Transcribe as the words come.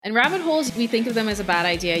And rabbit holes, we think of them as a bad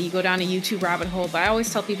idea. You go down a YouTube rabbit hole, but I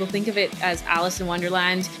always tell people think of it as Alice in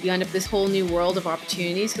Wonderland. You end up this whole new world of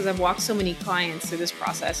opportunities because I've walked so many clients through this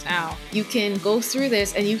process now. You can go through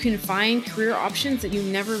this and you can find career options that you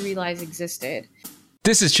never realized existed.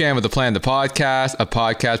 This is Chan with The Plan, the podcast, a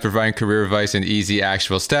podcast providing career advice and easy,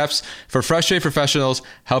 actionable steps for frustrated professionals,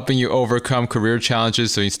 helping you overcome career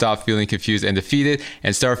challenges so you stop feeling confused and defeated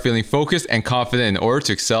and start feeling focused and confident in order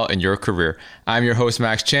to excel in your career. I'm your host,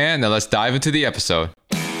 Max Chan. Now let's dive into the episode.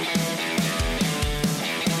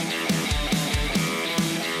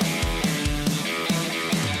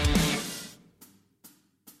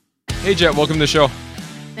 Hey, Jet, welcome to the show.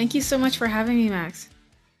 Thank you so much for having me, Max.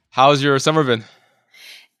 How's your summer been?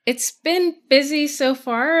 It's been busy so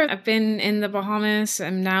far. I've been in the Bahamas.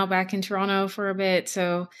 I'm now back in Toronto for a bit.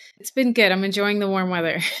 So it's been good. I'm enjoying the warm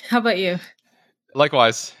weather. How about you?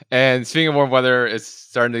 Likewise. And speaking of warm weather, it's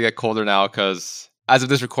starting to get colder now because as of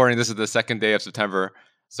this recording, this is the second day of September.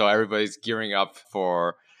 So everybody's gearing up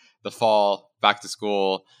for the fall, back to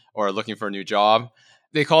school, or looking for a new job.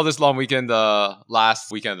 They call this long weekend the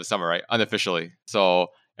last weekend of the summer, right? Unofficially. So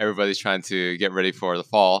everybody's trying to get ready for the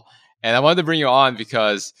fall. And I wanted to bring you on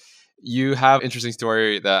because you have an interesting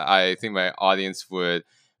story that I think my audience would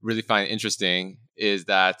really find interesting, is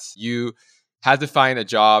that you had to find a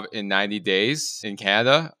job in 90 days in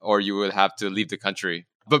Canada or you would have to leave the country.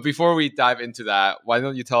 But before we dive into that, why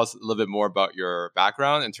don't you tell us a little bit more about your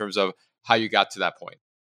background in terms of how you got to that point?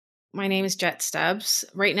 My name is Jet Stubbs.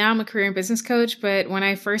 Right now, I'm a career and business coach, but when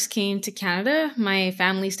I first came to Canada, my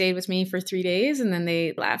family stayed with me for 3 days and then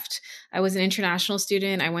they left. I was an international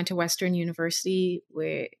student. I went to Western University,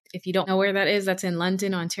 where, if you don't know where that is, that's in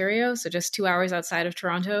London, Ontario, so just 2 hours outside of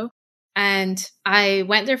Toronto. And I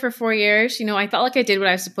went there for 4 years. I felt like I did what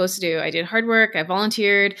I was supposed to do. I did hard work. I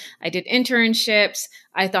volunteered. I did internships.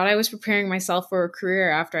 I thought I was preparing myself for a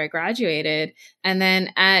career after I graduated. And then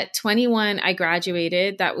at 21, I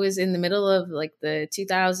graduated. That was in the middle of the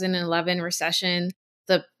 2011 recession.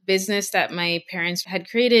 The business that my parents had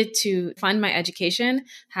created to fund my education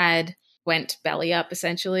had went belly up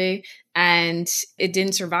essentially, and it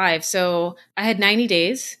didn't survive. So I had 90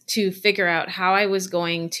 days to figure out how I was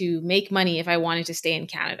going to make money if I wanted to stay in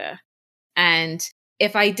Canada. And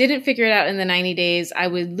if I didn't figure it out in the 90 days, I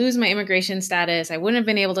would lose my immigration status. I wouldn't have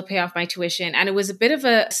been able to pay off my tuition. And it was a bit of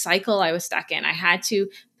a cycle I was stuck in. I had to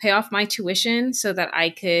pay off my tuition so that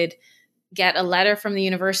I could get a letter from the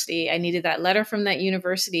university. I needed that letter from that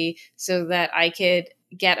university so that I could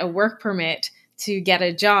get a work permit to get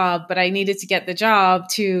a job, but I needed to get the job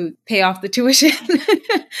to pay off the tuition.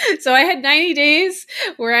 So I had 90 days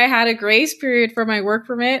where I had a grace period for my work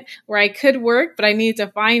permit where I could work, but I needed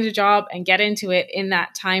to find a job and get into it in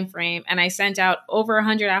that time frame. And I sent out over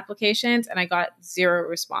 100 applications and I got 0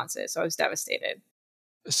 responses. So I was devastated.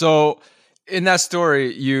 So in that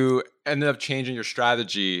story, you ended up changing your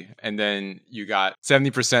strategy and then you got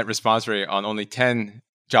 70% response rate on only 10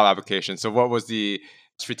 job applications. So what was the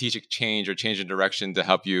strategic change or change in direction to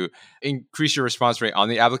help you increase your response rate on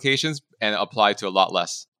the applications and apply to a lot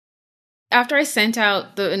less? After I sent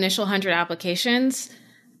out the initial 100 applications,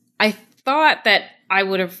 I thought that I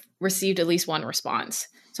would have received at least 1 response.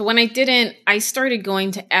 So when I didn't, I started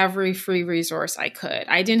going to every free resource I could.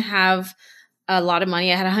 I didn't have a lot of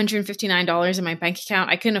money. I had $159 in my bank account.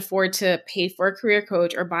 I couldn't afford to pay for a career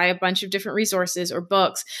coach or buy a bunch of different resources or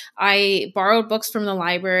books. I borrowed books from the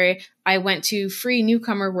library. I went to free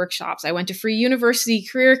newcomer workshops. I went to free university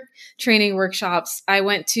career training workshops. I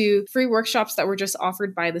went to free workshops that were just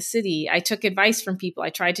offered by the city. I took advice from people. I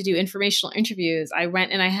tried to do informational interviews. I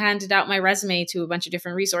went and I handed out my resume to a bunch of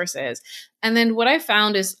different resources. And then what I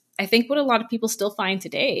found is, I think what a lot of people still find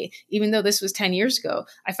today, even though this was 10 years ago,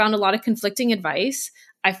 I found a lot of conflicting advice.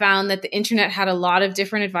 I found that the internet had a lot of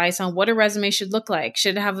different advice on what a resume should look like.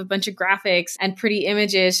 Should it have a bunch of graphics and pretty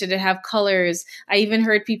images? Should it have colors? I even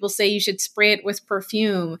heard people say you should spray it with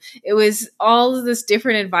perfume. It was all of this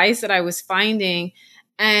different advice that I was finding.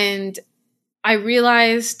 And I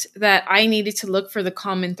realized that I needed to look for the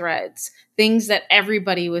common threads, things that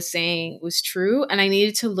everybody was saying was true. And I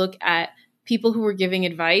needed to look at people who were giving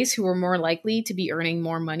advice who were more likely to be earning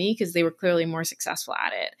more money because they were clearly more successful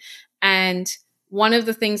at it. And one of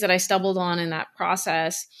the things that I stumbled on in that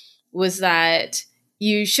process was that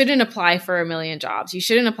you shouldn't apply for 1 million jobs. You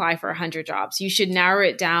shouldn't apply for 100 jobs. You should narrow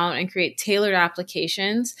it down and create tailored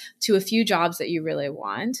applications to a few jobs that you really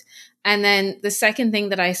want. And then the second thing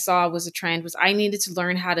that I saw was a trend was I needed to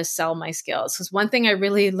learn how to sell my skills. Because one thing I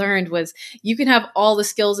really learned was you can have all the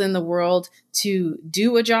skills in the world to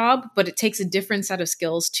do a job, but it takes a different set of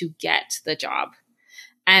skills to get the job.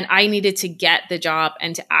 And I needed to get the job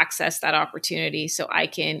and to access that opportunity so I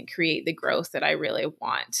can create the growth that I really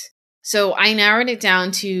want. So I narrowed it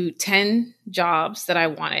down to 10 jobs that I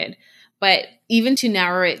wanted. But even to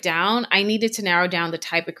narrow it down, I needed to narrow down the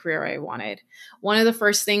type of career I wanted. One of the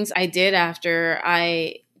first things I did after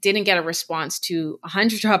I didn't get a response to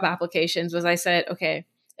 100 job applications was I said, okay,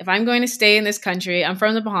 if I'm going to stay in this country, I'm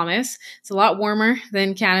from the Bahamas. It's a lot warmer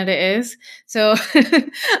than Canada is. So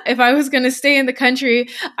if I was going to stay in the country,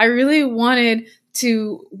 I really wanted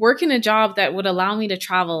to work in a job that would allow me to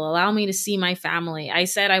travel, allow me to see my family. I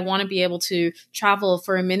said I want to be able to travel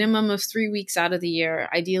for a minimum of 3 weeks out of the year,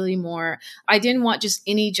 ideally more. I didn't want just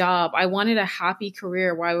any job. I wanted a happy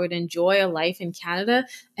career where I would enjoy a life in Canada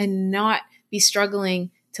and not be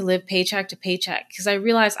struggling to live paycheck to paycheck, because I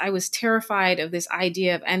realized I was terrified of this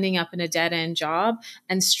idea of ending up in a dead-end job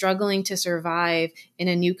and struggling to survive in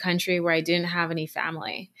a new country where I didn't have any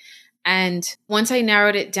family. And once I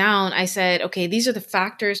narrowed it down, I said, okay, these are the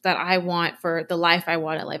factors that I want for the life I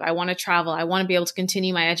want to live. I want to travel. I want to be able to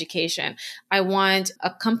continue my education. I want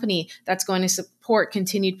a company that's going to support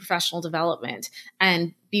continued professional development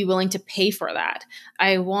and be willing to pay for that.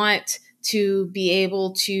 I want to be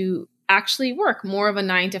able to actually work more of a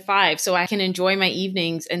 9 to 5 so I can enjoy my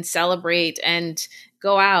evenings and celebrate and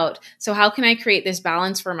go out. So how can I create this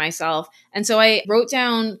balance for myself? And so I wrote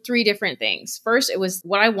down 3 different things. First, it was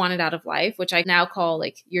what I wanted out of life, which I now call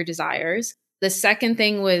like your desires. The second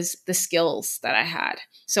thing was the skills that I had.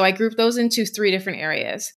 So I grouped those into 3 different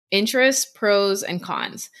areas: interests, pros, and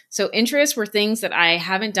cons. So interests were things that I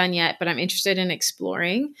haven't done yet, but I'm interested in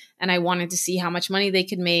exploring, and I wanted to see how much money they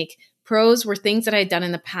could make. Pros were things that I had done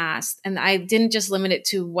in the past, and I didn't just limit it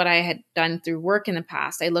to what I had done through work in the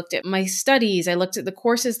past. I looked at my studies. I looked at the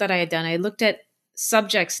courses that I had done. I looked at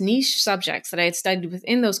subjects, niche subjects that I had studied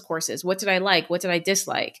within those courses. What did I like? What did I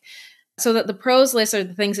dislike? So that the pros list are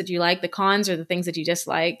the things that you like, the cons are the things that you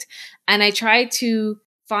disliked. And I tried to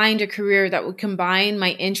find a career that would combine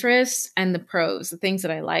my interests and the pros, the things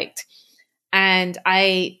that I liked. And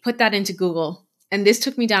I put that into Google. And this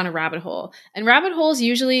took me down a rabbit hole. And rabbit holes,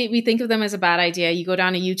 usually we think of them as a bad idea. You go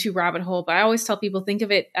down a YouTube rabbit hole, but I always tell people, think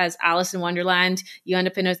of it as Alice in Wonderland. You end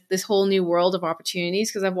up in this whole new world of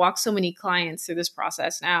opportunities, because I've walked so many clients through this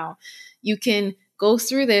process now. You can go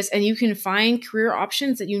through this and you can find career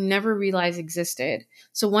options that you never realized existed.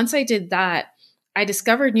 So once I did that, I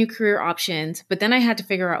discovered new career options, but then I had to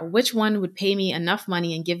figure out which one would pay me enough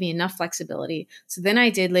money and give me enough flexibility. So then I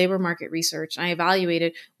did labor market research and I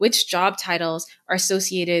evaluated which job titles are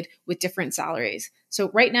associated with different salaries.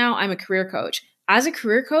 So right now I'm a career coach. As a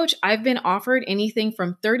career coach, I've been offered anything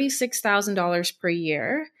from $36,000 per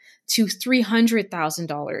year to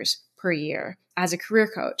 $300,000 per year as a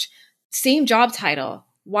career coach. Same job title,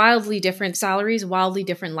 wildly different salaries, wildly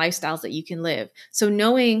different lifestyles that you can live. So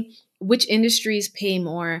knowing which industries pay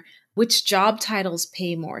more, which job titles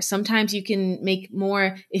pay more. Sometimes you can make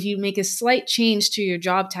more if you make a slight change to your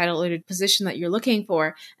job title or the position that you're looking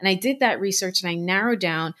for. And I did that research and I narrowed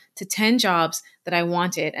down to 10 jobs that I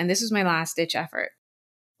wanted. And this was my last ditch effort.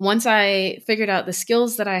 Once I figured out the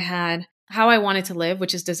skills that I had, how I wanted to live,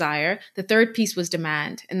 which is desire, the third piece was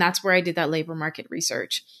demand. And that's where I did that labor market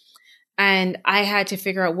research. And I had to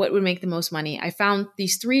figure out what would make the most money. I found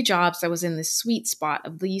these 3 jobs that was in the sweet spot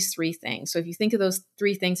of these 3 things. So if you think of those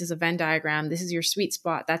 3 things as a Venn diagram, this is your sweet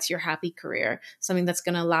spot. That's your happy career, something that's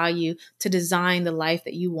going to allow you to design the life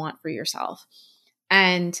that you want for yourself.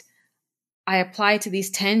 And I applied to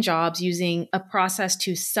these 10 jobs using a process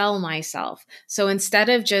to sell myself. So instead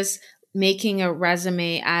of just making a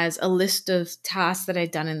resume as a list of tasks that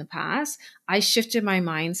I'd done in the past, I shifted my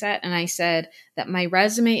mindset and I said that my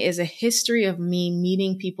resume is a history of me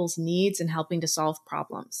meeting people's needs and helping to solve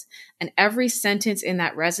problems. And every sentence in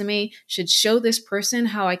that resume should show this person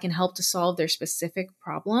how I can help to solve their specific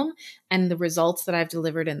problem and the results that I've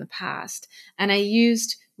delivered in the past. And I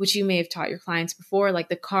used, which you may have taught your clients before, like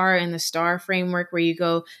the CAR and the STAR framework, where you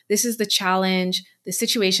go, this is the challenge, the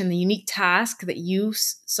situation, the unique task that you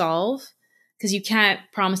solve, because you can't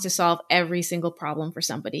promise to solve every single problem for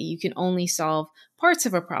somebody. You can only solve parts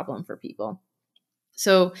of a problem for people.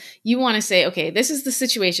 So you want to say, okay, this is the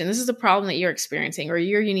situation. This is the problem that you're experiencing or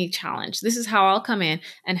your unique challenge. This is how I'll come in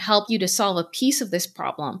and help you to solve a piece of this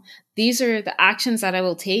problem. These are the actions that I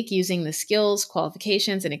will take using the skills,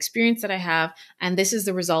 qualifications, and experience that I have. And this is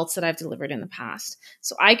the results that I've delivered in the past.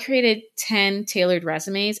 So I created 10 tailored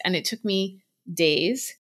resumes and it took me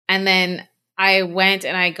days. And then I went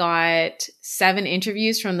and I got 7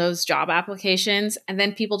 interviews from those job applications. And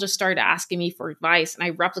then people just started asking me for advice. And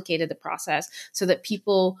I replicated the process so that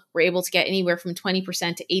people were able to get anywhere from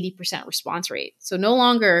 20% to 80% response rate. So no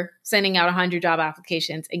longer sending out 100 job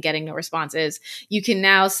applications and getting no responses. You can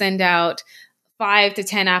now send out 5 to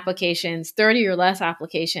 10 applications, 30 or less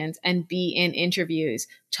applications, and be in interviews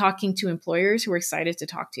talking to employers who are excited to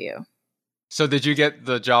talk to you. So did you get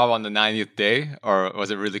the job on the 90th day, or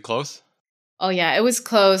was it really close? Oh, yeah, it was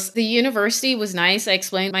close. The university was nice. I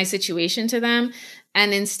explained my situation to them.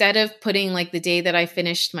 And instead of putting like the day that I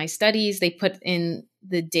finished my studies, they put in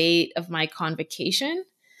the date of my convocation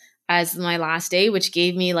as my last day, which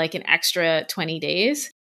gave me like an extra 20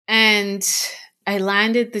 days. And I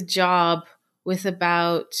landed the job with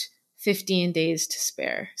about 15 days to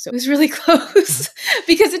spare. So it was really close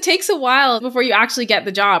because it takes a while before you actually get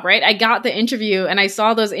the job, right? I got the interview and I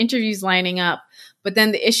saw those interviews lining up. But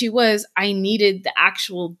then the issue was I needed the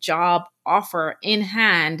actual job offer in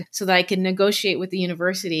hand so that I could negotiate with the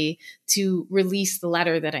university to release the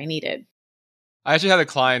letter that I needed. I actually had a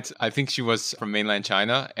client, I think she was from mainland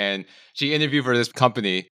China, and she interviewed for this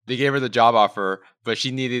company. They gave her the job offer, but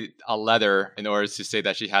she needed a letter in order to say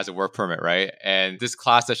that she has a work permit, right? And this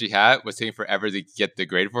class that she had was taking forever to get the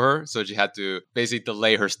grade for her. So she had to basically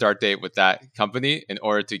delay her start date with that company in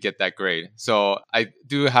order to get that grade. So I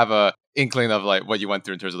do have a inkling of like what you went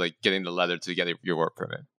through in terms of like getting the letter to get your work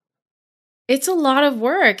permit. It's a lot of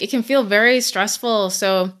work. It can feel very stressful.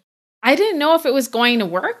 So I didn't know if it was going to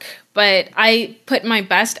work, but I put my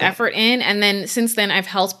best effort in. And then since then, I've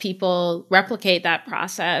helped people replicate that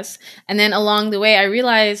process. And then along the way, I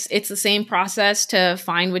realized it's the same process to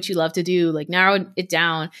find what you love to do, like narrow it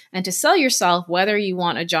down and to sell yourself, whether you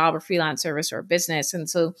want a job or freelance service or a business. And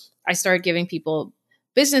so I started giving people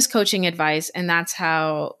business coaching advice. And that's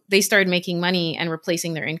how they started making money and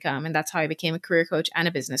replacing their income. And that's how I became a career coach and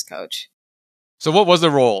a business coach. So what was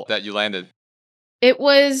the role that you landed? It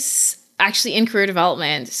was actually in career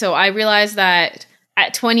development. So I realized that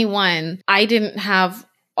at 21, I didn't have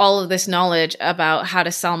all of this knowledge about how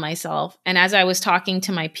to sell myself. And as I was talking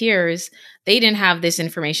to my peers, they didn't have this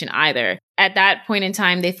information either. At that point in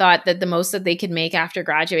time, they thought that the most that they could make after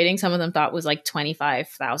graduating, some of them thought was like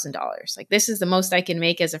 $25,000. Like, this is the most I can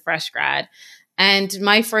make as a fresh grad. And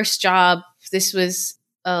my first job, this was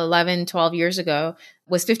 11, 12 years ago,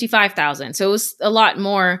 was 55,000. So it was a lot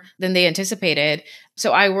more than they anticipated.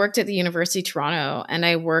 So I worked at the University of Toronto and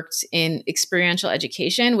I worked in experiential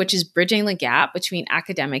education, which is bridging the gap between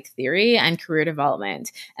academic theory and career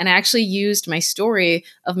development. And I actually used my story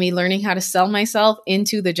of me learning how to sell myself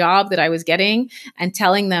into the job that I was getting and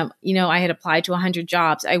telling them, you know, I had applied to 100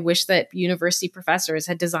 jobs. I wish that university professors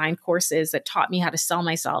had designed courses that taught me how to sell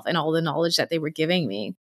myself and all the knowledge that they were giving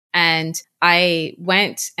me. And I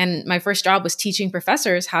went and my first job was teaching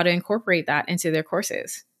professors how to incorporate that into their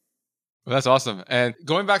courses. Well, that's awesome. And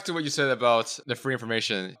going back to what you said about the free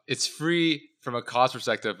information, it's free from a cost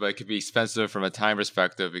perspective, but it could be expensive from a time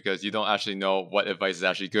perspective because you don't actually know what advice is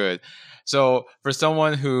actually good. So for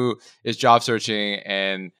someone who is job searching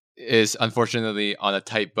and is unfortunately on a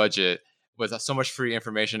tight budget, with so much free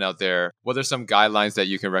information out there, what are some guidelines that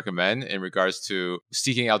you can recommend in regards to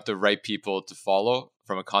seeking out the right people to follow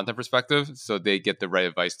from a content perspective so they get the right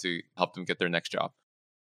advice to help them get their next job?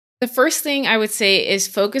 The first thing I would say is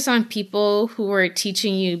focus on people who are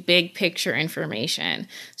teaching you big picture information.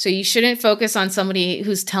 So you shouldn't focus on somebody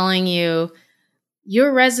who's telling you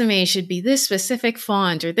your resume should be this specific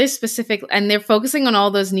font or this specific, and they're focusing on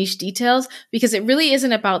all those niche details because it really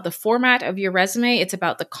isn't about the format of your resume. It's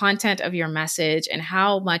about the content of your message and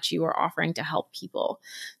how much you are offering to help people.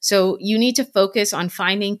 So you need to focus on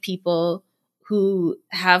finding people who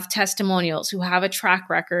have testimonials, who have a track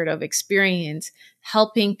record of experience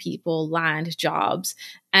helping people land jobs.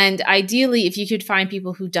 And ideally, if you could find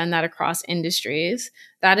people who've done that across industries,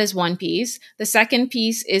 that is one piece. The second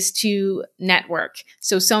piece is to network.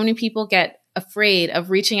 So many people get afraid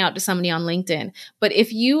of reaching out to somebody on LinkedIn. But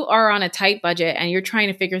if you are on a tight budget and you're trying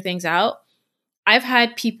to figure things out, I've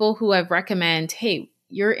had people who I've recommend, hey,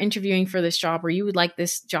 you're interviewing for this job or you would like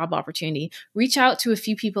this job opportunity, reach out to a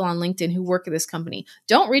few people on LinkedIn who work at this company.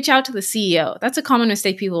 Don't reach out to the CEO. That's a common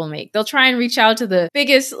mistake people will make. They'll try and reach out to the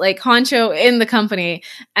biggest like honcho in the company.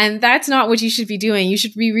 And that's not what you should be doing. You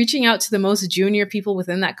should be reaching out to the most junior people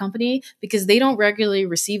within that company because they don't regularly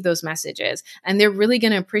receive those messages. And they're really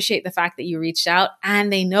going to appreciate the fact that you reached out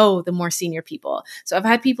and they know the more senior people. So I've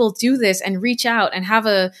had people do this and reach out and have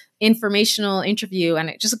a informational interview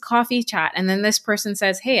and just a coffee chat. And then this person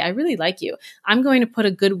says, hey, I really like you. I'm going to put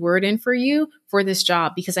a good word in for you for this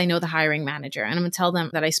job because I know the hiring manager and I'm going to tell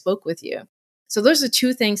them that I spoke with you. So those are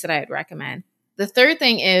two things that I'd recommend. The third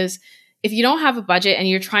thing is, if you don't have a budget and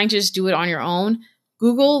you're trying to just do it on your own,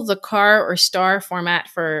 Google the CAR or STAR format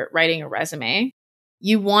for writing a resume.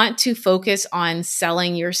 You want to focus on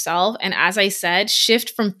selling yourself. And as I said,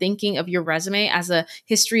 shift from thinking of your resume as a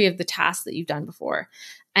history of the tasks that you've done before.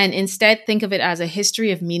 And instead, think of it as a history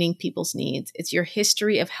of meeting people's needs. It's your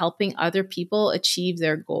history of helping other people achieve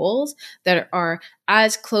their goals that are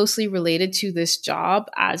as closely related to this job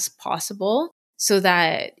as possible, so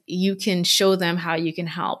that you can show them how you can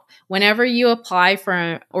help. Whenever you apply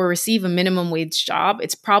for or receive a minimum wage job,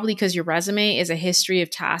 it's probably because your resume is a history of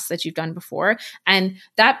tasks that you've done before. And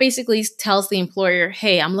that basically tells the employer,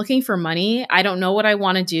 hey, I'm looking for money. I don't know what I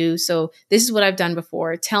want to do. So this is what I've done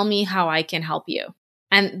before. Tell me how I can help you.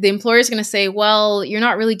 And the employer is going to say, well, you're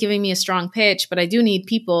not really giving me a strong pitch, but I do need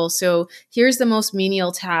people. So here's the most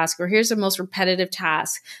menial task, or here's the most repetitive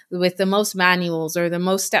task with the most manuals or the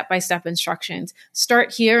most step-by-step instructions.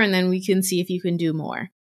 Start here, and then we can see if you can do more.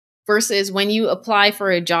 Versus when you apply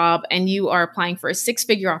for a job and you are applying for a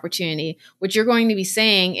 6-figure opportunity, what you're going to be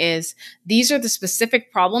saying is, these are the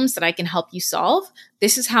specific problems that I can help you solve.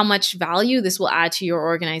 This is how much value this will add to your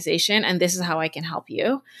organization, and this is how I can help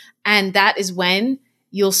you. And that is when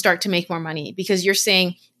you'll start to make more money, because you're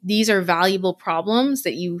saying, these are valuable problems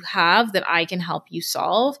that you have that I can help you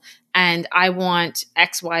solve. And I want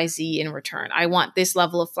X, Y, Z in return. I want this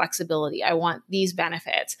level of flexibility. I want these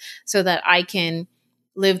benefits so that I can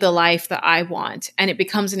live the life that I want. And it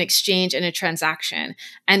becomes an exchange and a transaction.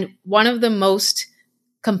 And one of the most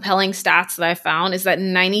compelling stats that I found is that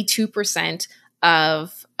 92%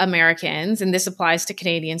 of Americans, and this applies to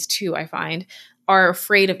Canadians too, I find, are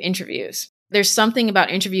afraid of interviews. There's something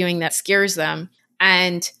about interviewing that scares them.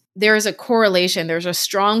 And there is a correlation. There's a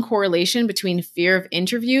strong correlation between fear of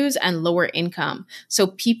interviews and lower income. So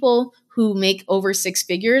people who make over 6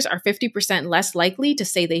 figures are 50% less likely to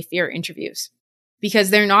say they fear interviews, because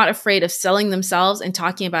they're not afraid of selling themselves and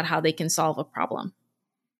talking about how they can solve a problem.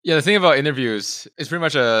 Yeah, the thing about interviews, it's pretty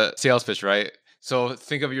much a sales pitch, right? So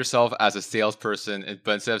think of yourself as a salesperson,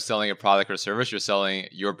 but instead of selling a product or service, you're selling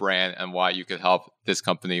your brand and why you could help this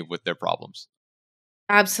company with their problems.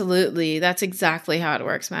 Absolutely. That's exactly how it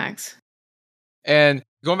works, Max. And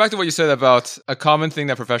going back to what you said about a common thing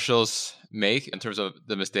that professionals make in terms of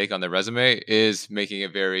the mistake on their resume is making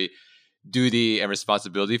it very duty and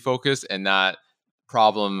responsibility focused and not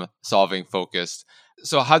problem solving focused.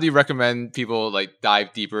 So how do you recommend people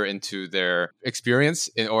dive deeper into their experience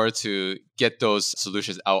in order to get those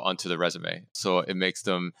solutions out onto the resume so it makes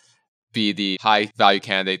them be the high value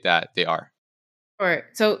candidate that they are? Sure.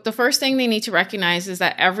 So the first thing they need to recognize is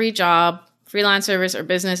that every job, freelance service, or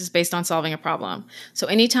business is based on solving a problem. So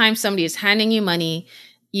anytime somebody is handing you money,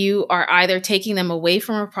 you are either taking them away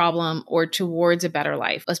from a problem or towards a better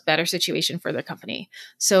life, a better situation for their company.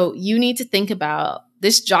 So you need to think about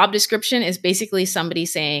this job description is basically somebody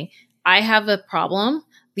saying, I have a problem.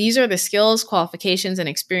 These are the skills, qualifications, and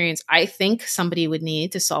experience I think somebody would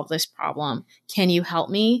need to solve this problem. Can you help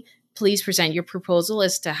me? Please present your proposal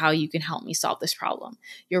as to how you can help me solve this problem.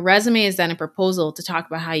 Your resume is then a proposal to talk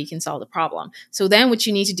about how you can solve the problem. So then what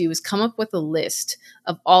you need to do is come up with a list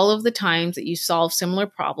of all of the times that you solve similar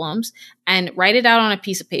problems and write it out on a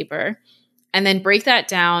piece of paper, and then break that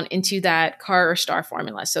down into that CAR or STAR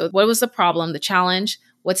formula. So what was the problem, the challenge,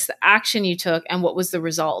 what's the action you took, and what was the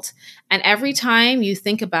result? And every time you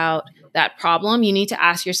think about that problem, you need to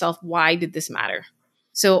ask yourself, why did this matter?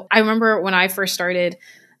 So I remember when I first started,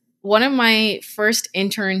 one of my first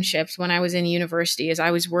internships when I was in university is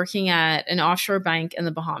I was working at an offshore bank in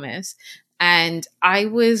the Bahamas, and I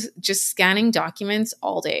was just scanning documents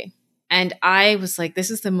all day. And I was like,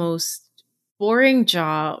 this is the most boring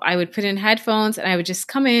job. I would put in headphones and I would just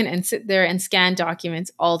come in and sit there and scan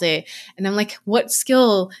documents all day. And I'm like, what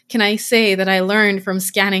skill can I say that I learned from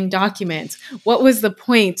scanning documents? What was the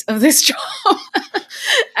point of this job?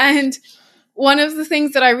 And one of the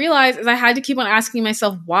things that I realized is I had to keep on asking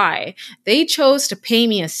myself why. They chose to pay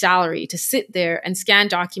me a salary to sit there and scan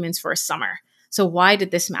documents for a summer. So why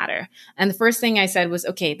did this matter? And the first thing I said was,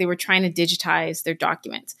 okay, they were trying to digitize their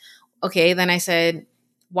documents. Okay, then I said,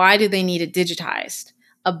 why do they need it digitized?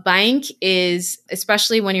 A bank is,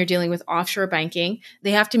 especially when you're dealing with offshore banking,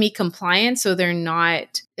 they have to meet compliance so they're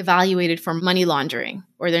not evaluated for money laundering,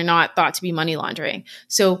 or they're not thought to be money laundering.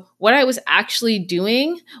 So what I was actually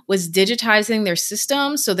doing was digitizing their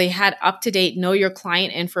system so they had up-to-date know your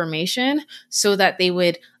client information so that they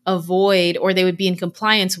would avoid, or they would be in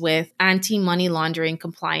compliance with, anti-money laundering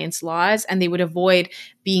compliance laws, and they would avoid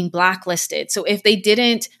being blacklisted. So if they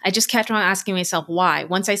didn't, I just kept on asking myself why.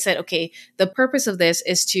 Once I said, okay, the purpose of this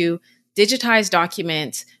is to digitize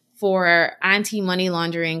documents for anti-money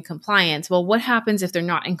laundering compliance. Well, what happens if they're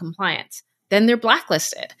not in compliance? Then they're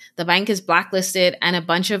blacklisted. The bank is blacklisted, and a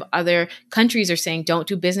bunch of other countries are saying, don't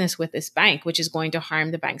do business with this bank, which is going to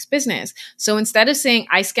harm the bank's business. So instead of saying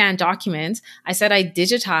I scan documents, I said I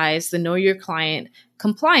digitize the Know Your Client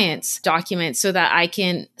compliance document so that I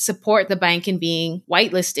can support the bank in being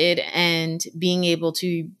whitelisted and being able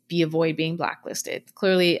to avoid being blacklisted.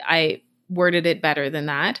 Clearly, I worded it better than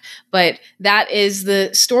that. But that is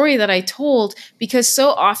the story that I told, because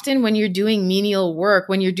so often when you're doing menial work,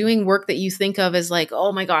 when you're doing work that you think of as like,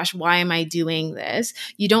 oh my gosh, why am I doing this?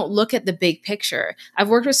 You don't look at the big picture. I've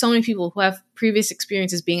worked with so many people who have previous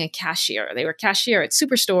experiences being a cashier. They were cashier at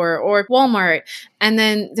Superstore or Walmart. And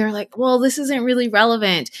then they're like, well, this isn't really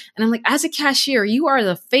relevant. And I'm like, as a cashier, you are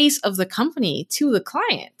the face of the company to the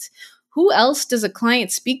client. Who else does a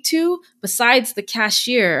client speak to besides the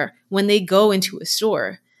cashier when they go into a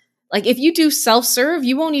store? Like if you do self-serve,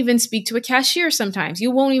 you won't even speak to a cashier sometimes.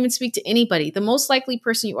 You won't even speak to anybody. The most likely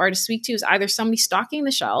person you are to speak to is either somebody stocking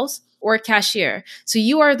the shelves or a cashier. So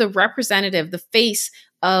you are the representative, the face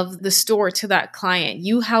of the store to that client.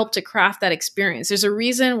 You help to craft that experience. There's a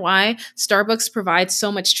reason why Starbucks provides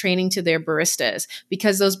so much training to their baristas,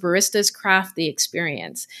 because those baristas craft the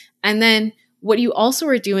experience. And then what you also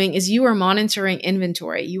are doing is you are monitoring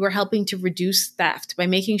inventory. You are helping to reduce theft by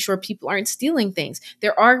making sure people aren't stealing things.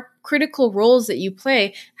 There are critical roles that you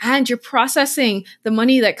play, and you're processing the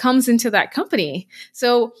money that comes into that company.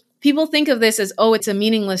 So people think of this as, oh, it's a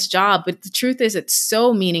meaningless job, but the truth is it's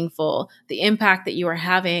so meaningful, the impact that you are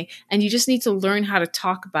having, and you just need to learn how to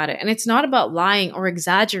talk about it. And it's not about lying or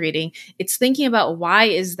exaggerating. It's thinking about, why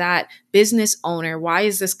is that business owner, why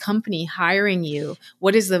is this company hiring you?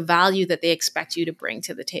 What is the value that they expect you to bring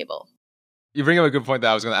to the table? You bring up a good point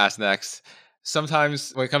that I was going to ask next.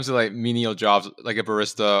 Sometimes when it comes to like menial jobs, like a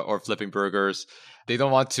barista or flipping burgers, they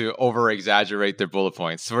don't want to over exaggerate their bullet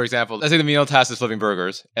points. So for example, let's say the menial task is flipping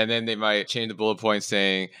burgers, and then they might change the bullet point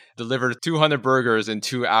saying, deliver 200 burgers in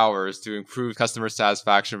 2 hours to improve customer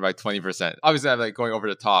satisfaction by 20%. Obviously, I'm like going over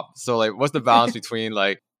the top. So like, what's the balance between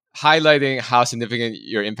like highlighting how significant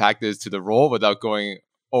your impact is to the role without going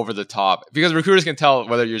over the top? Because recruiters can tell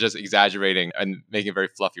whether you're just exaggerating and making it very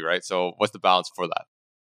fluffy, right? So what's the balance for that?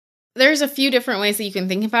 There's a few different ways that you can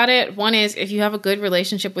think about it. One is, if you have a good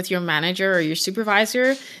relationship with your manager or your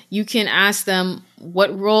supervisor, you can ask them,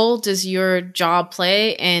 what role does your job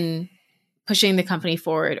play in pushing the company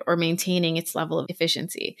forward or maintaining its level of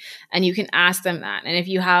efficiency? And you can ask them that. And if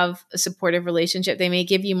you have a supportive relationship, they may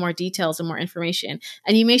give you more details and more information,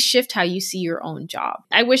 and you may shift how you see your own job.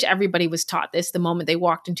 I wish everybody was taught this the moment they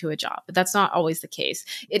walked into a job, but that's not always the case.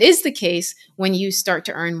 It is the case when you start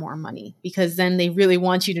to earn more money, because then they really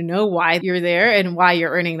want you to know why you're there and why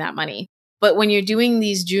you're earning that money. But when you're doing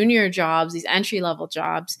these junior jobs, these entry-level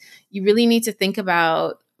jobs, you really need to think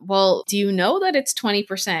about, well, do you know that it's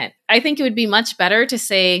 20%? I think it would be much better to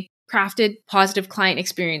say crafted positive client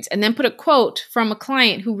experience and then put a quote from a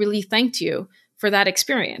client who really thanked you for that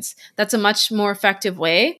experience. That's a much more effective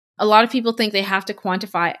way. A lot of people think they have to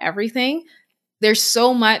quantify everything. There's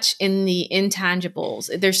so much in the intangibles.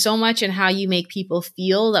 There's so much in how you make people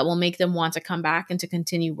feel that will make them want to come back and to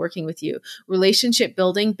continue working with you. Relationship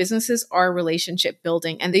building, businesses are relationship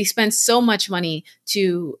building, and they spend so much money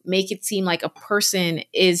to make it seem like a person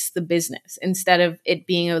is the business instead of it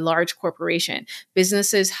being a large corporation.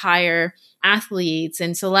 Businesses hire athletes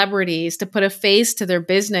and celebrities to put a face to their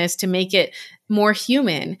business to make it more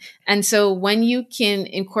human. And so when you can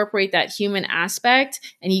incorporate that human aspect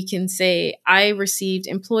and you can say, I received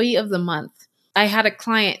Employee of the Month. I had a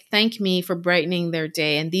client thank me for brightening their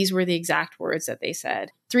day. And these were the exact words that they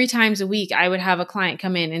said. 3 times a week, I would have a client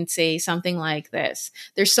come in and say something like this.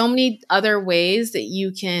 There's so many other ways that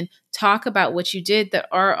you can talk about what you did that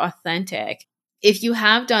are authentic. If you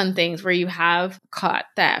have done things where you have caught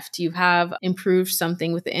theft, you have improved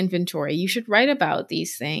something with the inventory, you should write about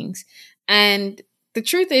these things. And the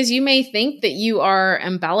truth is, you may think that you are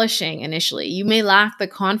embellishing initially. You may lack the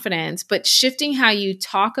confidence, but shifting how you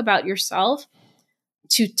talk about yourself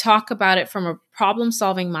to talk about it from a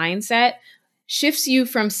problem-solving mindset shifts you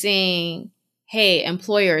from saying, hey,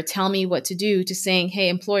 employer, tell me what to do, to saying, hey,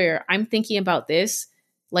 employer, I'm thinking about this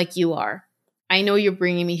like you are. I know you're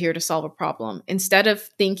bringing me here to solve a problem. Instead of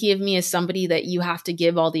thinking of me as somebody that you have to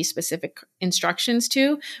give all these specific instructions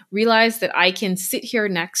to, realize that I can sit here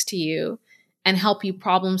next to you and help you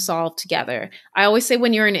problem solve together. I always say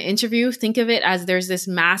when you're in an interview, think of it as there's this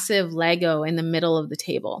massive Lego in the middle of the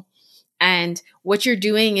table. And what you're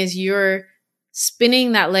doing is you're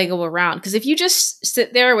spinning that Lego around. Because if you just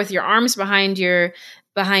sit there with your arms behind your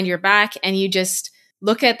back and you just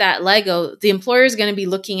look at that Lego, the employer is going to be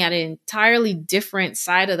looking at an entirely different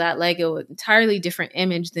side of that Lego, an entirely different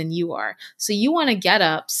image than you are. So you want to get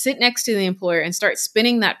up, sit next to the employer and start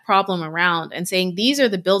spinning that problem around and saying, these are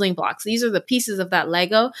the building blocks. These are the pieces of that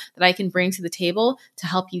Lego that I can bring to the table to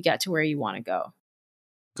help you get to where you want to go.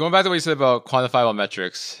 Going back to what you said about quantifiable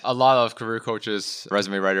metrics, a lot of career coaches,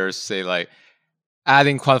 resume writers say like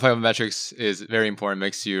adding quantifiable metrics is very important,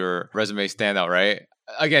 makes your resume stand out, right?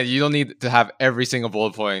 Again, you don't need to have every single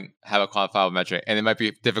bullet point have a quantifiable metric. And it might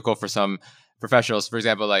be difficult for some professionals, for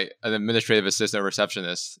example, like an administrative assistant or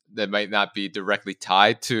receptionist that might not be directly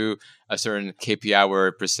tied to a certain KPI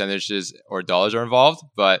where percentages or dollars are involved.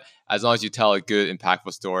 But as long as you tell a good,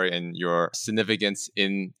 impactful story and your significance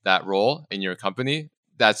in that role in your company,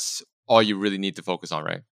 that's all you really need to focus on,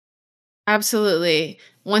 right? Absolutely.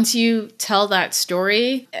 Once you tell that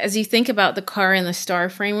story, as you think about the CAR and the STAR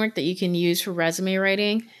framework that you can use for resume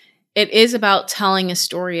writing, it is about telling a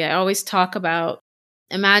story. I always talk about,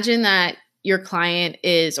 imagine that your client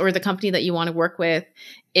is, or the company that you want to work with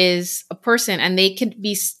is a person, and they could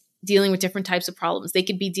be dealing with different types of problems. They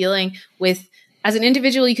could be dealing with, as an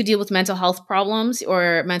individual, you could deal with mental health problems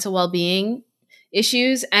or mental well-being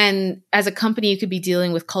issues. And as a company, you could be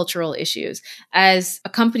dealing with cultural issues. As a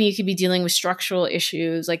company, you could be dealing with structural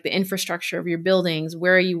issues like the infrastructure of your buildings.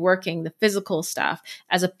 Where are you working? The physical stuff.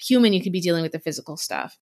 As a human, you could be dealing with the physical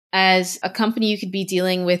stuff. As a company, you could be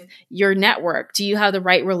dealing with your network. Do you have the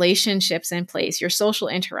right relationships in place? Your social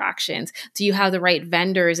interactions? Do you have the right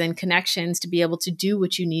vendors and connections to be able to do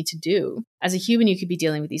what you need to do? As a human, you could be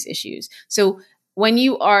dealing with these issues. So when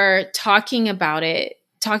you are talking about it,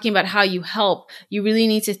 talking about how you help, you really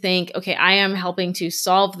need to think, okay, I am helping to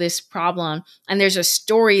solve this problem. And there's a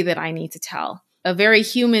story that I need to tell, a very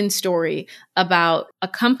human story about a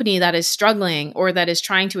company that is struggling or that is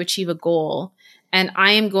trying to achieve a goal. And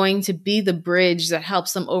I am going to be the bridge that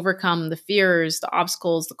helps them overcome the fears, the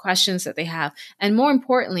obstacles, the questions that they have. And more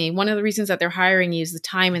importantly, one of the reasons that they're hiring you is the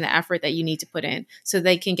time and the effort that you need to put in so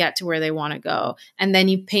they can get to where they want to go. And then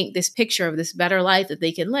you paint this picture of this better life that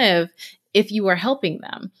they can live if you are helping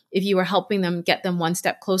them, get them one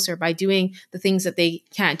step closer by doing the things that they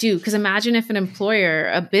can't do. Because imagine if an employer,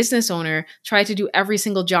 a business owner, tried to do every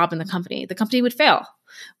single job in the company would fail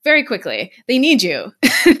very quickly. They need you.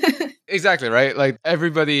 Exactly, right? Like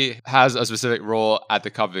everybody has a specific role at the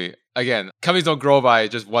company. Again, companies don't grow by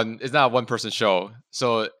just one, it's not a one person show.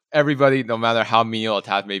 So everybody, no matter how menial a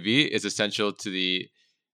task may be, is essential to the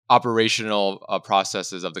operational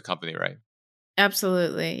processes of the company, right?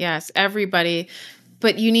 Absolutely. Yes, everybody.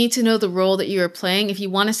 But you need to know the role that you are playing. If you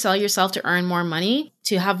want to sell yourself to earn more money,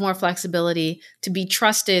 to have more flexibility, to be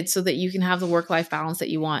trusted so that you can have the work-life balance that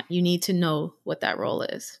you want, you need to know what that role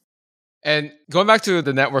is. And going back to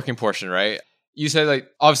the networking portion, right? You said like,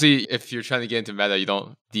 obviously, if you're trying to get into Meta, you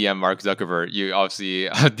don't DM Mark Zuckerberg. You obviously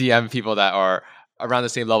DM people that are around the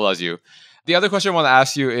same level as you. The other question I want to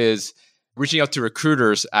ask you is, reaching out to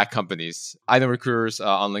recruiters at companies. I know recruiters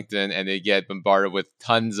on LinkedIn and they get bombarded with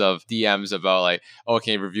tons of DMs about like, oh,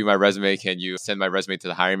 can you review my resume? Can you send my resume to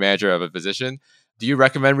the hiring manager of a position? Do you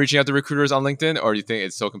recommend reaching out to recruiters on LinkedIn, or do you think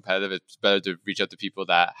it's so competitive it's better to reach out to people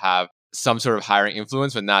that have some sort of hiring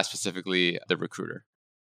influence, but not specifically the recruiter?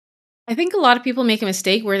 I think a lot of people make a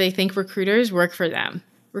mistake where they think recruiters work for them.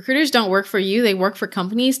 Recruiters don't work for you. They work for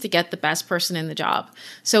companies to get the best person in the job.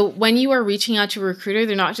 So when you are reaching out to a recruiter,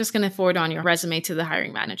 they're not just going to forward on your resume to the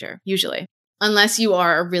hiring manager, usually, unless you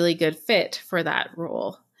are a really good fit for that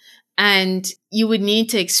role. And you would need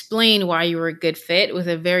to explain why you were a good fit with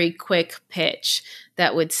a very quick pitch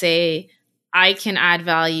that would say, I can add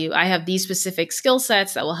value. I have these specific skill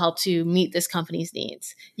sets that will help to meet this company's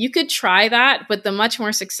needs. You could try that, but the much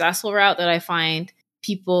more successful route that I find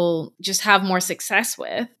people just have more success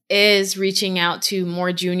with is reaching out to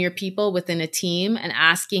more junior people within a team and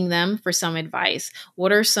asking them for some advice.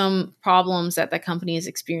 What are some problems that the company is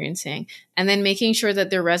experiencing? And then making sure that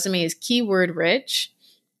their resume is keyword rich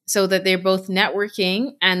so that they're both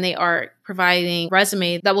networking and they are providing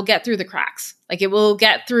resume that will get through the cracks. Like it will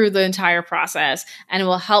get through the entire process and it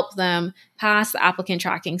will help them pass the applicant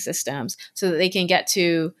tracking systems so that they can get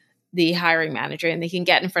to the hiring manager and they can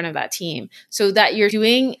get in front of that team, so that you're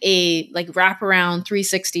doing a like wraparound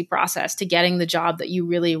 360 process to getting the job that you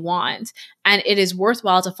really want. And it is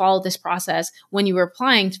worthwhile to follow this process when you are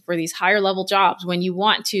applying for these higher level jobs, when you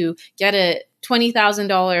want to get a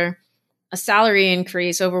 $20,000 a salary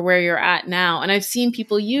increase over where you're at now. And I've seen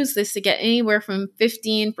people use this to get anywhere from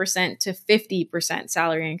 15% to 50%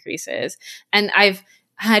 salary increases. And I've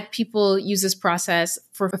had people use this process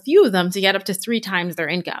for a few of them to get up to 3 times their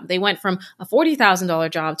income. They went from a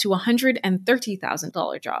 $40,000 job to a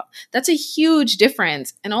 $130,000 job. That's a huge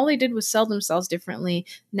difference. And all they did was sell themselves differently,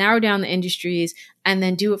 narrow down the industries, and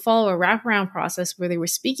then follow a wraparound process where they were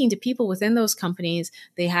speaking to people within those companies.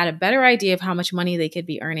 They had a better idea of how much money they could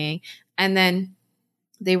be earning. And then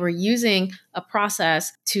they were using a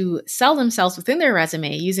process to sell themselves within their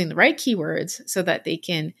resume using the right keywords so that they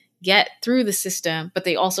can get through the system, but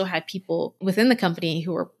they also had people within the company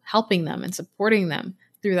who were helping them and supporting them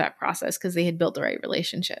through that process because they had built the right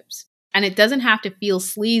relationships. And it doesn't have to feel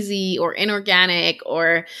sleazy or inorganic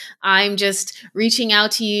or I'm just reaching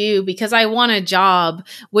out to you because I want a job.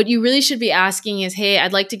 What you really should be asking is, hey,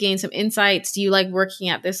 I'd like to gain some insights. Do you like working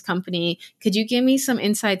at this company? Could you give me some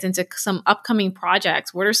insights into some upcoming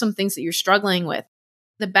projects? What are some things that you're struggling with?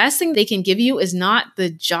 The best thing they can give you is not the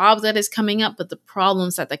job that is coming up, but the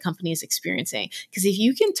problems that the company is experiencing. Because if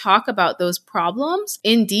you can talk about those problems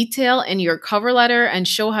in detail in your cover letter and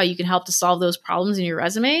show how you can help to solve those problems in your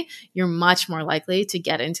resume, you're much more likely to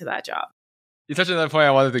get into that job. You touched on that point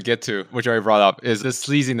I wanted to get to, which I already brought up, is the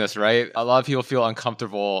sleaziness, right? A lot of people feel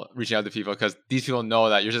uncomfortable reaching out to people because these people know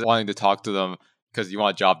that you're just wanting to talk to them because you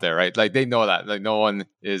want a job there, right? Like they know that. Like no one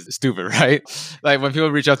is stupid, right? Like when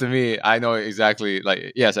people reach out to me, I know exactly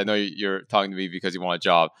like, yes, I know you're talking to me because you want a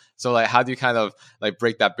job. So like how do you kind of like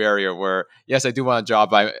break that barrier where, yes, I do want a job,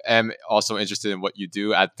 but I am also interested in what you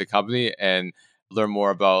do at the company and learn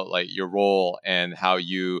more about like your role and how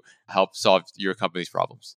you help solve your company's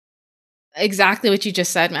problems? Exactly what you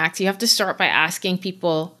just said, Max. You have to start by asking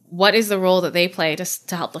people, what is the role that they play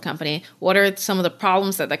to help the company? What are some of the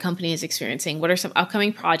problems that the company is experiencing? What are some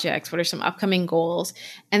upcoming projects? What are some upcoming goals?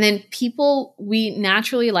 And then people, we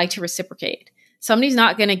naturally like to reciprocate. Somebody's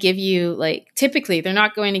not going to give you typically they're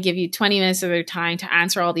not going to give you 20 minutes of their time to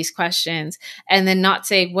answer all these questions and then not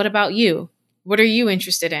say, what about you? What are you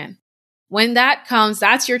interested in? When that comes,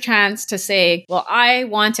 that's your chance to say, well, I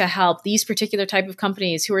want to help these particular type of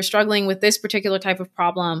companies who are struggling with this particular type of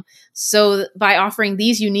problem. So by offering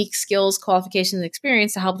these unique skills, qualifications, and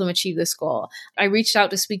experience to help them achieve this goal, I reached out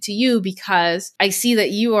to speak to you because I see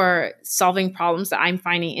that you are solving problems that I'm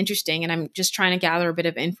finding interesting. And I'm just trying to gather a bit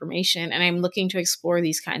of information and I'm looking to explore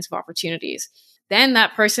these kinds of opportunities. Then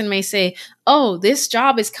that person may say, oh, this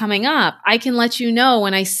job is coming up. I can let you know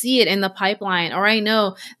when I see it in the pipeline, or I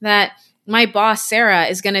know that my boss, Sarah,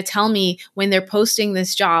 is going to tell me when they're posting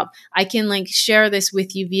this job. I can share this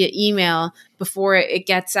with you via email before it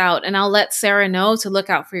gets out. And I'll let Sarah know to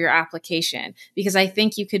look out for your application because I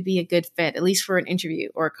think you could be a good fit, at least for an interview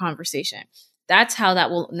or a conversation. That's how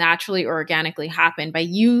that will naturally or organically happen, by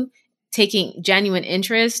you taking genuine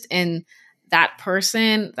interest in that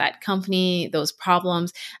person, that company, those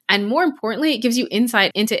problems. And more importantly, it gives you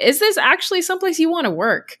insight into, is this actually someplace you want to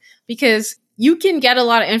work? Because you can get a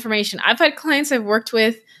lot of information. I've had clients I've worked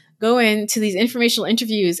with go into these informational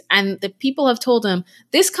interviews and the people have told them,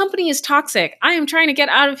 this company is toxic. I am trying to get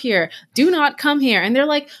out of here. Do not come here. And they're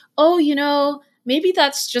like, oh, maybe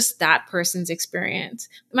that's just that person's experience.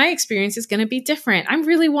 My experience is going to be different. I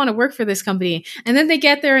really want to work for this company. And then they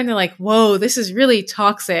get there and they're like, whoa, this is really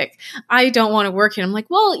toxic. I don't want to work here. I'm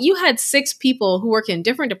like, well, you had 6 people who work in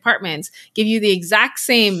different departments give you the exact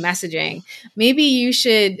same messaging. Maybe you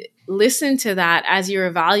should listen to that as you're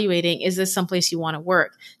evaluating, is this someplace you want to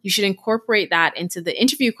work? You should incorporate that into the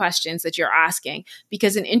interview questions that you're asking,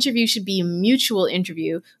 because an interview should be a mutual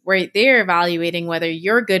interview where they're evaluating whether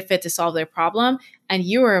you're a good fit to solve their problem and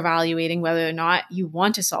you are evaluating whether or not you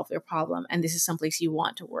want to solve their problem and this is someplace you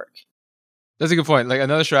want to work. That's a good point. Like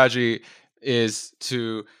another strategy is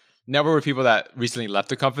to network with people that recently left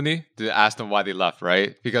the company to ask them why they left,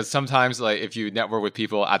 right? Because sometimes if you network with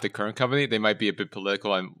people at the current company, they might be a bit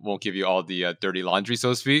political and won't give you all the dirty laundry,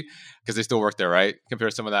 so to speak, because they still work there, right?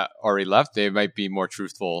 Compared to someone that already left, they might be more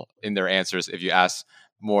truthful in their answers if you ask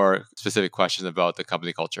more specific questions about the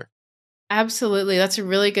company culture. Absolutely. That's a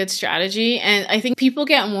really good strategy. And I think people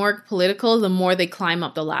get more political the more they climb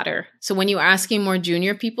up the ladder. So when you're asking more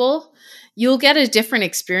junior people, you'll get a different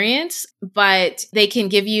experience, but they can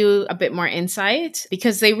give you a bit more insight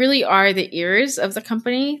because they really are the ears of the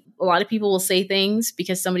company. A lot of people will say things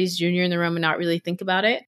because somebody's junior in the room and not really think about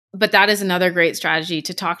it. But that is another great strategy,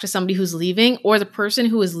 to talk to somebody who's leaving or the person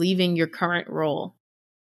who is leaving your current role.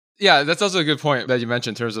 Yeah, that's also a good point that you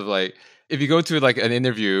mentioned in terms of if you go to an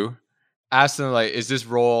interview, ask them is this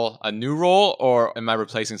role a new role or am I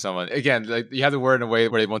replacing someone? Again, you have to word in a way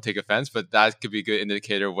where they won't take offense, but that could be a good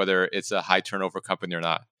indicator of whether it's a high turnover company or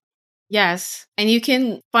not. Yes. And you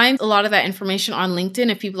can find a lot of that information on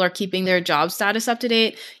LinkedIn if people are keeping their job status up to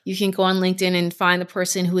date. You can go on LinkedIn and find the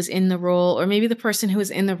person who is in the role, or maybe the person who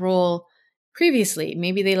was in the role previously.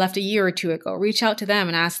 Maybe they left a year or two ago. Reach out to them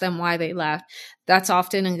and ask them why they left. That's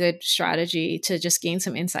often a good strategy to just gain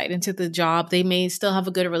some insight into the job. They may still have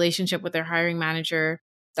a good relationship with their hiring manager.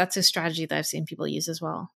 That's a strategy that I've seen people use as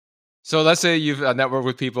well. So let's say you've networked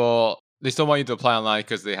with people, they still want you to apply online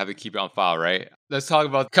because they have to keep it on file, right? Let's talk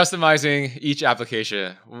about customizing each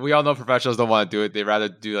application. We all know professionals don't want to do it. They rather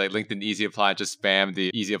do like LinkedIn Easy Apply, just spam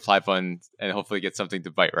the Easy Apply button and hopefully get something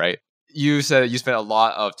to bite, right? You said you spent a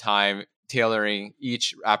lot of time tailoring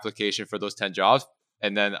each application for those 10 jobs.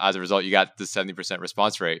 And then as a result, you got the 70%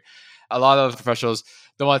 response rate. A lot of professionals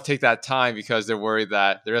don't want to take that time because they're worried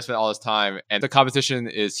that they're going to spend all this time. And the competition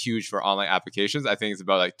is huge for online applications. I think it's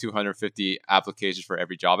about like 250 applications for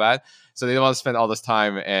every job ad. So they don't want to spend all this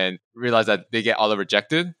time and realize that they get all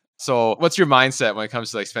rejected. So what's your mindset when it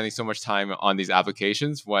comes to like spending so much time on these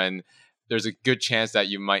applications when there's a good chance that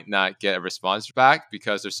you might not get a response back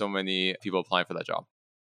because there's so many people applying for that job?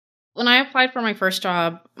 When I applied for my first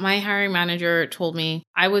job, my hiring manager told me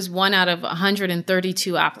I was one out of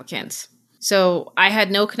 132 applicants. So I had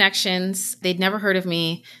no connections. They'd never heard of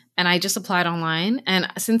me. And I just applied online. And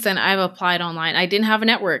since then, I've applied online. I didn't have a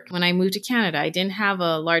network when I moved to Canada. I didn't have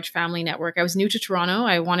a large family network. I was new to Toronto.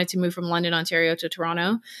 I wanted to move from London, Ontario to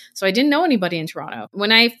Toronto. So I didn't know anybody in Toronto.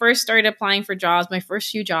 When I first started applying for jobs, my first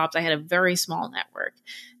few jobs, I had a very small network.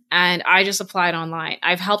 And I just applied online.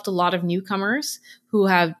 I've helped a lot of newcomers who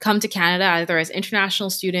have come to Canada either as international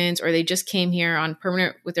students or they just came here on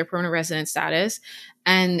with their permanent resident status,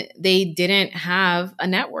 and they didn't have a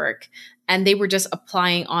network and they were just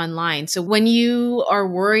applying online. So when you are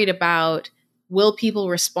worried about will people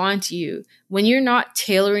respond to you, when you're not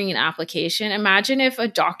tailoring an application, imagine if a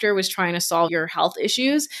doctor was trying to solve your health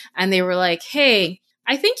issues and they were like, hey,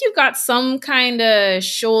 I think you've got some kind of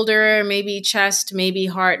shoulder, maybe chest, maybe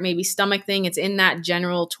heart, maybe stomach thing. It's in that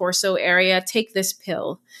general torso area. Take this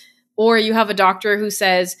pill. Or you have a doctor who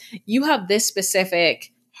says, you have this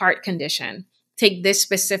specific heart condition. Take this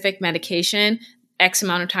specific medication X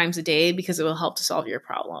amount of times a day because it will help to solve your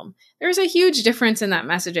problem. There's a huge difference in that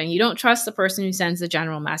messaging. You don't trust the person who sends the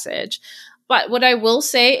general message. But what I will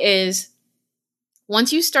say is,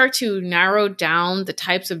 once you start to narrow down the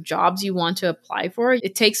types of jobs you want to apply for,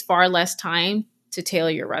 it takes far less time to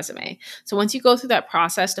tailor your resume. So once you go through that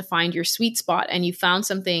process to find your sweet spot and you found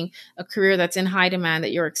something, a career that's in high demand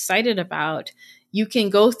that you're excited about, you can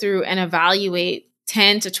go through and evaluate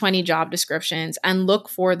 10 to 20 job descriptions and look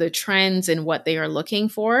for the trends in what they are looking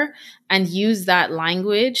for and use that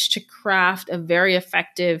language to craft a very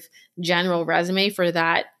effective general resume for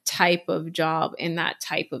that type of job in that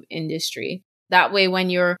type of industry. That way, when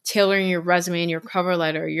you're tailoring your resume and your cover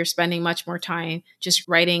letter, you're spending much more time just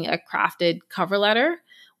writing a crafted cover letter,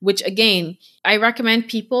 which again, I recommend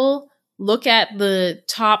people look at the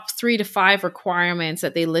top 3 to 5 requirements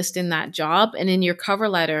that they list in that job. And in your cover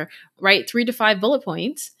letter, write 3 to 5 bullet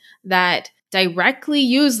points that directly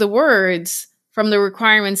use the words from the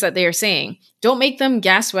requirements that they are saying. Don't make them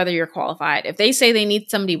guess whether you're qualified. If they say they need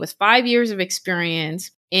somebody with 5 years of experience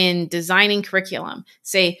in designing curriculum,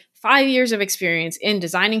 say 5 years of experience in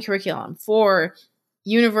designing curriculum for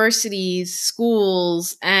universities,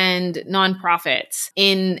 schools, and nonprofits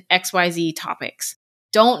in XYZ topics.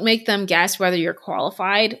 Don't make them guess whether you're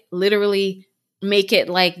qualified. Literally make it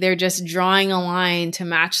like they're just drawing a line to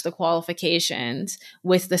match the qualifications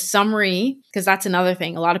with the summary, because that's another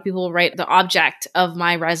thing. A lot of people write the object of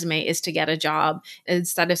my resume is to get a job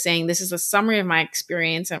instead of saying this is a summary of my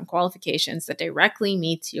experience and qualifications that directly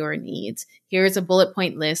meets your needs. Here's a bullet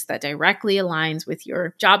point list that directly aligns with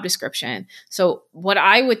your job description. So what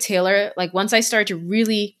I would tailor, like once I started to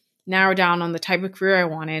really narrow down on the type of career I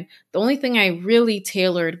wanted, the only thing I really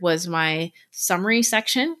tailored was my summary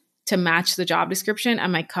section to match the job description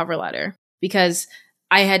and my cover letter, because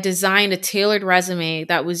I had designed a tailored resume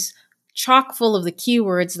that was chock full of the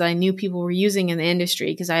keywords that I knew people were using in the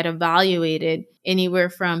industry, because I had evaluated anywhere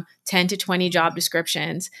from 10 to 20 job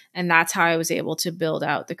descriptions. And that's how I was able to build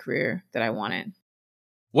out the career that I wanted.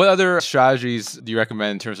 What other strategies do you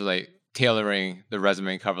recommend in terms of like tailoring the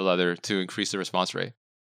resume and cover letter to increase the response rate?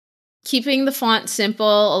 Keeping the font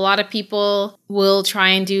simple. A lot of people will try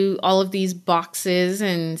and do all of these boxes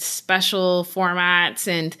and special formats,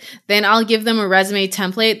 and then I'll give them a resume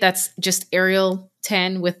template that's just Arial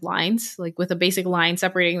 10 with lines, like with a basic line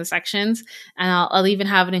separating the sections. And I'll even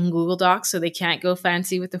have it in Google Docs so they can't go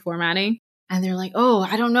fancy with the formatting. And they're like, oh,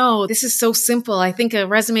 I don't know. This is so simple. I think a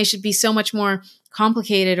resume should be so much more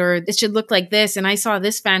complicated, or it should look like this. And I saw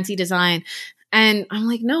this fancy design. And I'm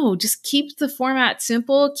like, no, just keep the format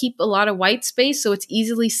simple, keep a lot of white space so it's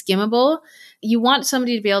easily skimmable. You want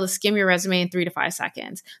somebody to be able to skim your resume in 3 to 5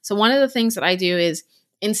 seconds. So one of the things that I do is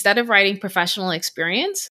instead of writing professional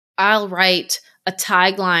experience, I'll write a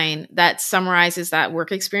tagline that summarizes that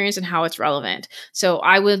work experience and how it's relevant. So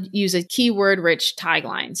I would use a keyword rich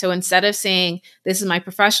tagline. So instead of saying, this is my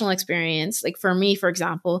professional experience, like for me, for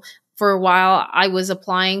example, for a while, I was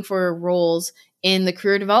applying for roles in the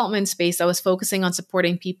career development space. I was focusing on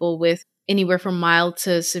supporting people with anywhere from mild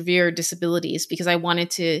to severe disabilities because I wanted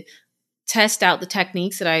to test out the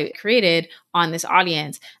techniques that I created on this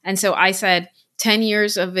audience. And so I said, 10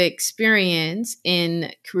 years of experience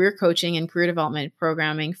in career coaching and career development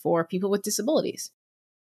programming for people with disabilities.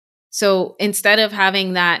 So instead of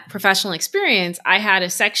having that professional experience, I had a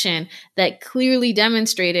section that clearly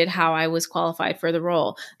demonstrated how I was qualified for the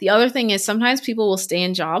role. The other thing is sometimes people will stay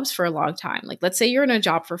in jobs for a long time. Like let's say you're in a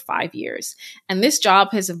job for 5 years and this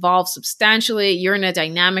job has evolved substantially. You're in a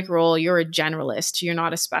dynamic role. You're a generalist. You're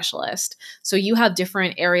not a specialist. So you have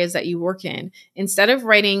different areas that you work in. Instead of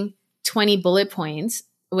writing 20 bullet points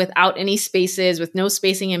without any spaces, with no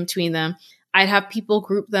spacing in between them, I'd have people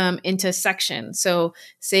group them into sections. So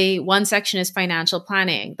say one section is financial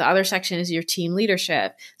planning. The other section is your team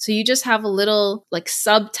leadership. So you just have a little like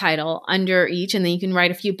subtitle under each, and then you can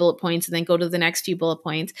write a few bullet points and then go to the next few bullet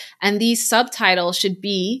points. And these subtitles should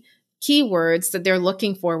be keywords that they're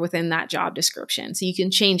looking for within that job description. So you can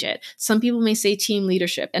change it. Some people may say team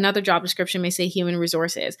leadership. Another job description may say human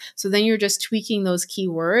resources. So then you're just tweaking those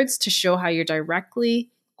keywords to show how you're directly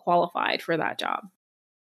qualified for that job.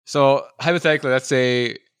 So hypothetically, let's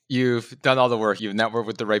say you've done all the work, you've networked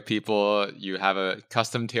with the right people, you have a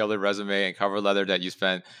custom tailored resume and cover letter that you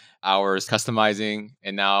spent hours customizing,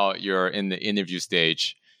 and now you're in the interview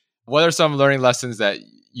stage. What are some learning lessons that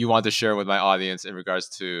you want to share with my audience in regards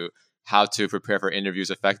to how to prepare for interviews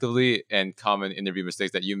effectively and common interview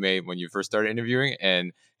mistakes that you made when you first started interviewing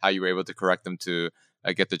and how you were able to correct them to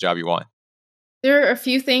get the job you want? There are a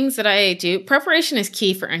few things that I do. Preparation is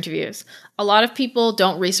key for interviews. A lot of people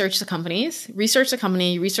don't research the companies. Research the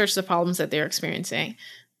company, research the problems that they're experiencing.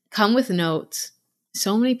 Come with notes.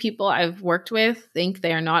 So many people I've worked with think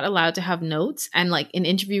they are not allowed to have notes. And like an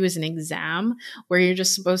interview is an exam where you're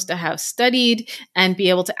just supposed to have studied and be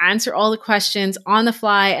able to answer all the questions on the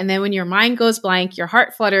fly. And then when your mind goes blank, your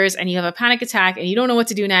heart flutters and you have a panic attack and you don't know what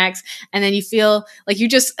to do next. And then you feel like you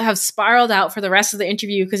just have spiraled out for the rest of the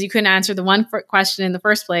interview because you couldn't answer the one question in the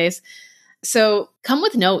first place. So come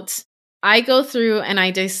with notes. I go through and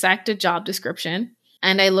I dissect a job description.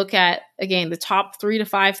 And I look at, again, the top 3 to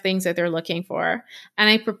 5 things that they're looking for. And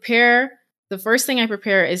I prepare, the first thing I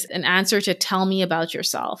prepare is an answer to tell me about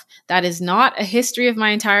yourself. That is not a history of my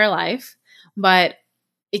entire life, but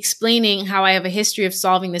explaining how I have a history of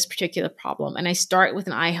solving this particular problem. And I start with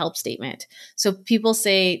an I help statement. So people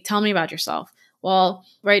say, tell me about yourself. Well,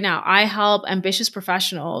 right now, I help ambitious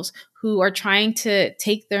professionals who are trying to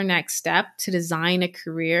take their next step to design a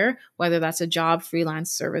career, whether that's a job,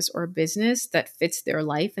 freelance service, or a business that fits their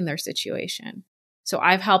life and their situation. So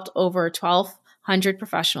I've helped over 1,200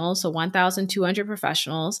 professionals, so 1,200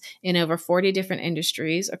 professionals in over 40 different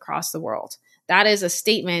industries across the world. That is a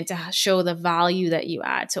statement to show the value that you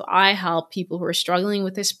add. So I help people who are struggling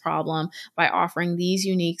with this problem by offering these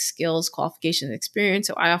unique skills, qualifications, experience.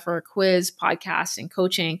 So I offer a quiz, podcast, and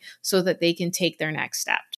coaching so that they can take their next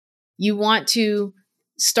step. You want to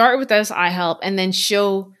start with this I help and then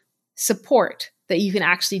show support that you can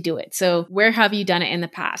actually do it. So where have you done it in the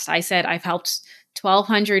past? I said I've helped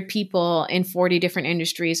 1,200 people in 40 different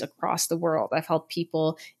industries across the world. I've helped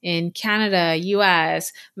people in Canada,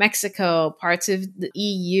 US, Mexico, parts of the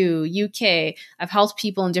EU, UK. I've helped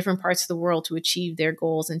people in different parts of the world to achieve their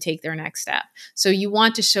goals and take their next step. So you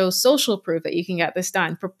want to show social proof that you can get this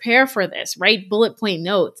done. Prepare for this, write bullet point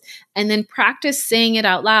notes, and then practice saying it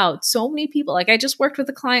out loud. So many people, like I just worked with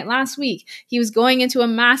a client last week. He was going into a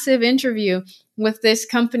massive interview with this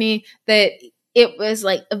company that it was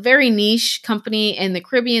like a very niche company in the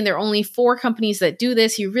Caribbean. There are only 4 companies that do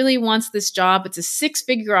this. He really wants this job. It's a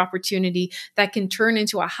 6-figure opportunity that can turn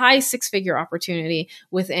into a high 6-figure opportunity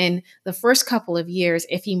within the first couple of years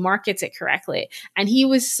if he markets it correctly. And he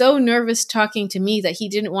was so nervous talking to me that he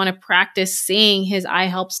didn't want to practice saying his I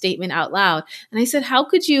help statement out loud. And I said, how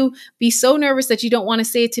could you be so nervous that you don't want to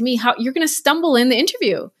say it to me? How you're going to stumble in the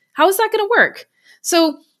interview? How is that going to work?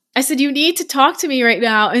 So I said, you need to talk to me right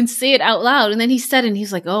now and say it out loud. And then he said, and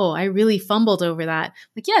he's like, oh, I really fumbled over that.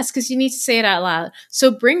 I'm like, yes, because you need to say it out loud.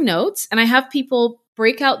 So bring notes. And I have people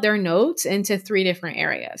break out their notes into 3 different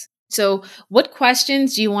areas. So what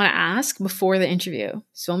questions do you want to ask before the interview?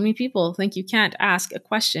 So many people think you can't ask a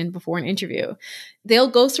question before an interview. They'll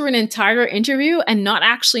go through an entire interview and not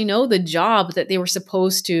actually know the job that they were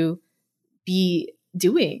supposed to be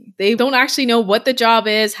doing. They don't actually know what the job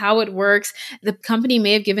is, how it works. The company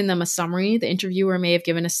may have given them a summary. The interviewer may have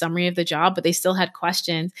given a summary of the job, but they still had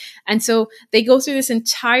questions. And so they go through this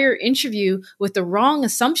entire interview with the wrong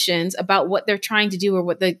assumptions about what they're trying to do or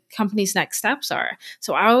what the company's next steps are.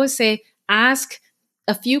 So I always say, ask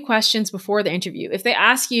a few questions before the interview. If they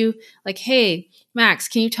ask you like, hey, Max,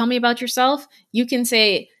 can you tell me about yourself? You can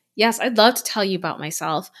say, yes, I'd love to tell you about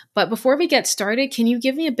myself. But before we get started, can you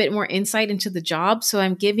give me a bit more insight into the job so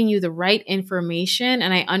I'm giving you the right information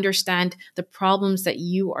and I understand the problems that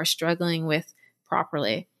you are struggling with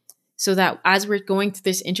properly? So that as we're going through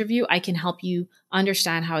this interview, I can help you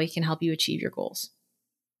understand how I can help you achieve your goals.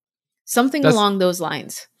 Something along those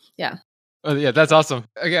lines. Yeah. Oh, yeah, that's awesome.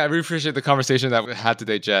 Again, I really appreciate the conversation that we had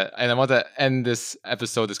today, Jet. And I want to end this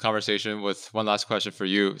episode, this conversation, with one last question for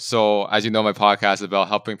you. So, as you know, my podcast is about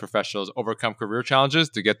helping professionals overcome career challenges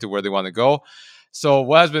to get to where they want to go. So,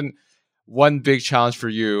 what has been one big challenge for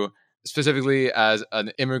you, specifically as an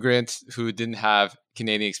immigrant who didn't have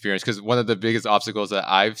Canadian experience? Because one of the biggest obstacles that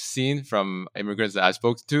I've seen from immigrants that I've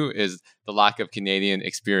spoken to is the lack of Canadian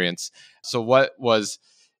experience. So, what was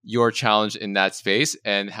your challenge in that space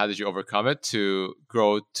and how did you overcome it to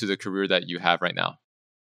grow to the career that you have right now?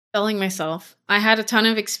 Selling myself. I had a ton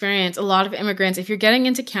of experience. A lot of immigrants, if you're getting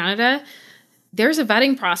into Canada, there's a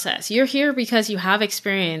vetting process. You're here because you have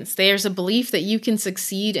experience. There's a belief that you can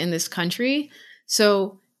succeed in this country.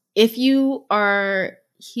 So if you are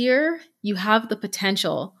here, you have the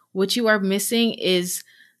potential. What you are missing is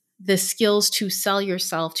the skills to sell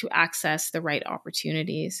yourself to access the right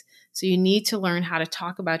opportunities. So you need to learn how to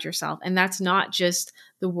talk about yourself. And that's not just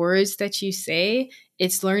the words that you say,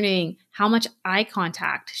 it's learning how much eye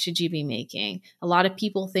contact should you be making. A lot of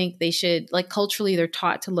people think they should, like culturally, they're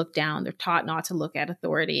taught to look down. They're taught not to look at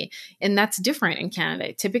authority. And that's different in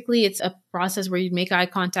Canada. Typically, it's a process where you'd make eye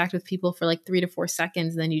contact with people for like 3 to 4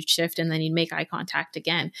 seconds, then you'd shift and then you'd make eye contact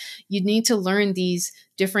again. You'd need to learn these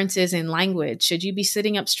differences in language. Should you be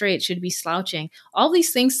sitting up straight? Should you be slouching? All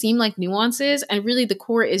these things seem like nuances, and really the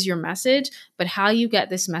core is your message, but how you get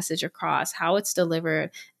this message across, how it's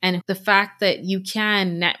delivered, and the fact that you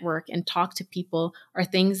can network and talk to people are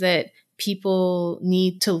things that people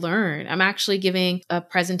need to learn. I'm actually giving a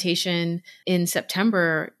presentation in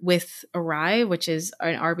September with Arrive, which is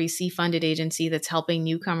an RBC funded agency that's helping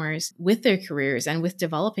newcomers with their careers and with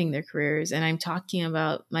developing their careers. And I'm talking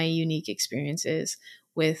about my unique experiences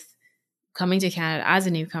with coming to Canada as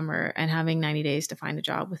a newcomer and having 90 days to find a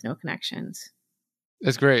job with no connections.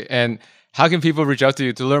 That's great. And how can people reach out to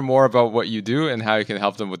you to learn more about what you do and how you can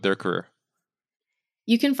help them with their career?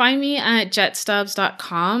 You can find me at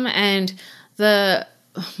jetstubbs.com. And the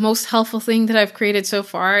most helpful thing that I've created so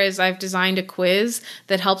far is I've designed a quiz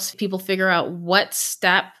that helps people figure out what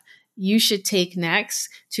step you should take next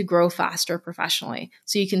to grow faster professionally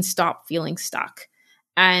so you can stop feeling stuck.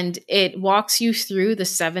 And it walks you through the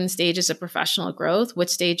 7 stages of professional growth, what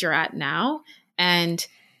stage you're at now, and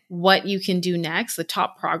what you can do next, the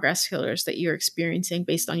top progress pillars that you're experiencing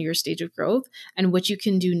based on your stage of growth, and what you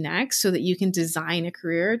can do next so that you can design a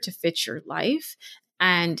career to fit your life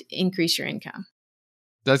and increase your income.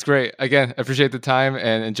 That's great. Again, appreciate the time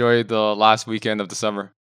and enjoy the last weekend of the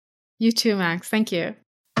summer. You too, Max. Thank you.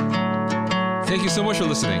 Thank you so much for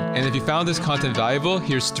listening. And if you found this content valuable,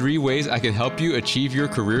 here's 3 ways I can help you achieve your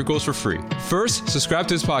career goals for free. First, subscribe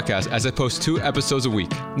to this podcast as I post 2 episodes a week.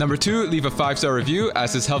 Number 2, leave a 5-star review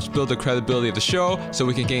as this helps build the credibility of the show so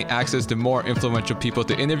we can gain access to more influential people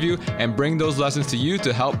to interview and bring those lessons to you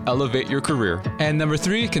to help elevate your career. And number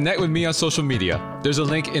 3, connect with me on social media. There's a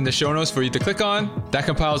link in the show notes for you to click on that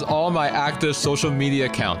compiles all my active social media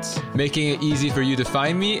accounts, making it easy for you to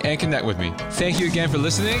find me and connect with me. Thank you again for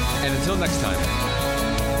listening, and until next time.